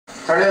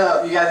Turn it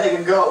up. You gotta take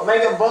a go.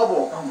 Make it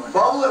bubble. Oh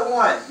bubble it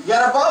once. You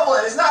gotta bubble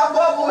it. It's not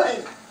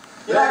bubbling.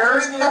 You're not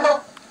drinking it.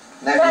 Now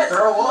if you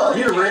throw up.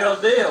 You're the real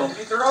deal. If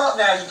you throw up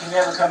now, you can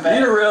never come back.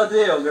 You're the real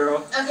deal,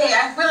 girl. Okay,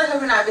 I really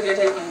hope you're not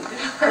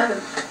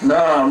videotaping.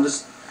 No, I'm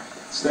just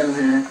standing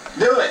here.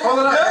 Do it. Hold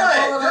it up.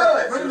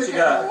 Do it. See what you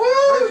got.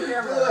 Woo! Do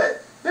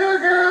it. Do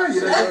it, girl.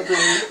 You Now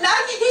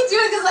I can't do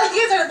it because like you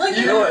guys are looking.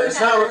 You know what? It's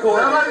not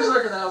recording. Nobody's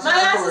looking at us. My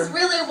ass is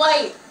really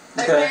white.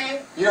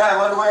 Okay. You don't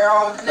have underwear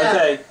on? No.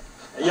 Okay.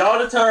 Y'all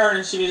to turn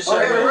and she needs to show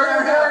me. Okay, we're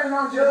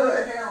gonna do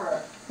the camera.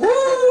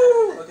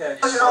 Woo! Okay.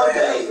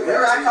 Okay.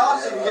 Remember I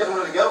called you guys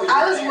wanted to go.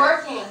 I was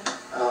working.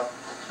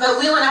 But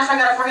we went after I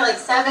got off work at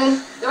like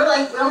 7. They were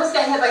like, we almost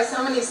got hit by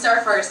so many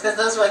surfers because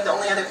those were like the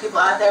only other people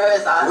out there. It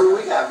was awesome.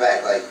 We got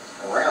back like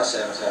around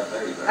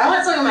 7:30. I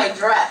went to in my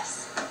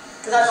dress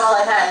because that's all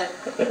I had.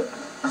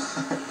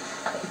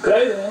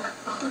 Okay then.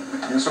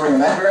 You swimming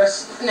in that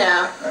dress?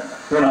 No.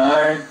 You want to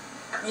iron?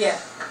 Yeah.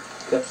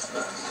 Okay.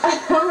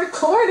 I'm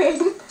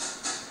recording.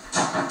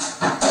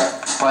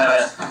 Wait a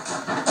minute.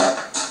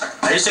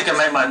 I used to can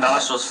make my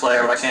nostrils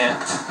flare, but I can't.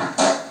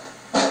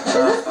 Is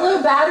this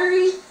blue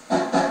battery?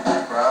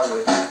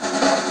 Probably.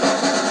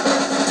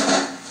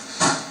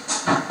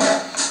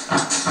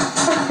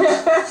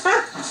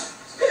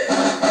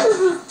 This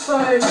is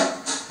fun.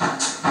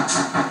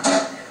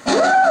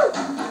 Woo!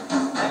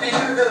 I mean, you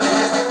go to the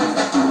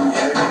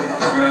Yeah,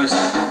 gross. I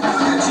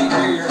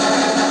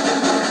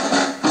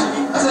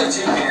say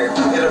cheap here.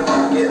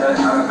 Get an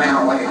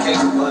amount like a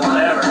case of blood.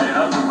 Whatever, dude.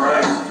 I'm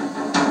gross.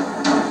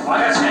 Why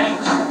got change?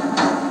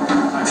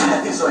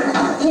 He's like,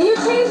 Can you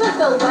change like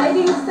the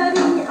lighting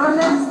setting on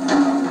this?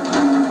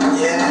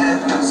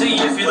 yeah. See,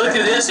 if you look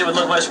at this, it would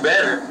look much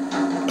better.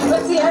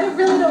 But see, I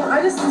really don't.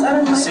 I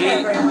don't like See,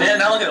 that very much. then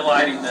now look at the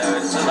lighting though.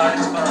 It's the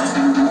lighting's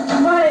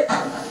fine. What?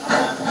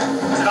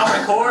 Is it on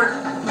record?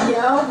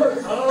 Yeah.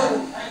 Oh.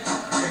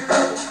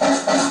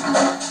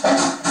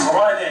 All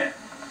right then.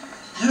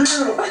 You.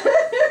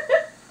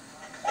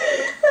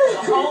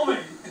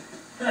 Homie.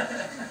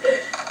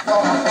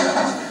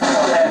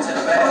 That's in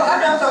the back. Well,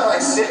 I've done that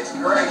like 6th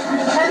grade,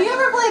 man. Have you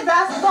ever played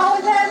basketball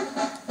with him?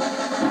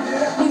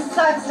 Yeah. He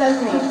sucks,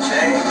 doesn't he?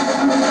 Shane.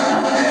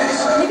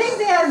 He thinks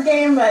he has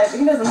game, but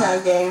he doesn't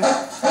have game.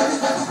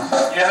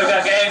 Yeah, who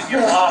got game?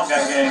 Your mom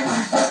got game.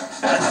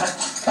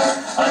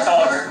 I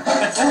taught her.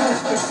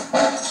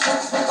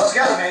 Let's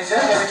go, man.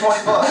 Just give me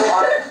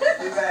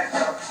 $20. Be back.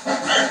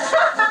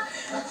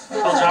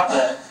 I'll drop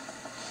that.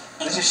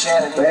 This is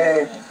Shannon.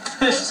 Hey.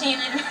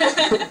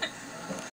 Shannon.